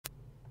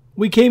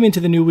We came into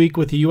the new week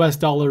with the US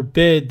dollar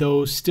bid,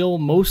 though still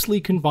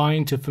mostly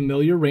confined to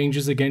familiar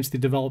ranges against the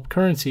developed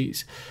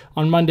currencies.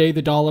 On Monday,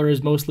 the dollar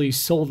is mostly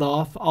sold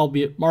off,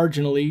 albeit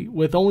marginally,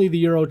 with only the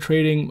euro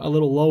trading a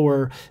little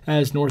lower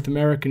as North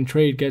American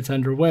trade gets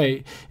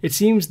underway. It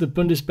seems the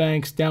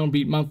Bundesbank's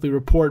downbeat monthly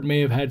report may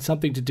have had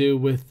something to do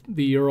with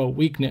the euro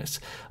weakness.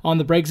 On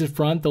the Brexit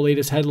front, the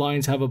latest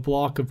headlines have a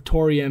block of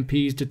Tory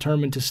MPs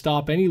determined to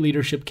stop any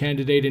leadership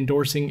candidate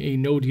endorsing a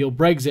no-deal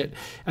Brexit.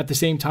 At the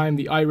same time,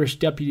 the Irish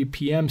Deputy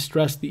PM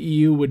stressed the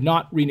EU would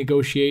not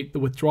renegotiate the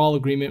withdrawal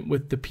agreement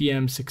with the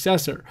PM's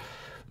successor.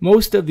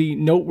 Most of the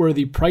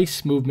noteworthy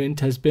price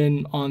movement has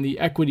been on the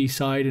equity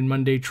side in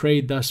Monday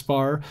trade thus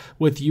far,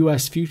 with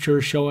U.S.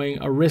 futures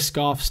showing a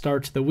risk-off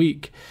start to the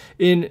week.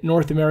 In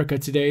North America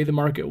today, the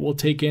market will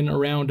take in a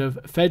round of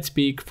Fed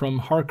speak from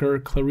Harker,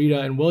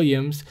 Clarida, and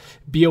Williams.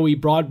 BOE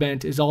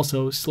Broadbent is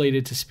also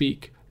slated to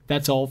speak.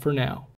 That's all for now.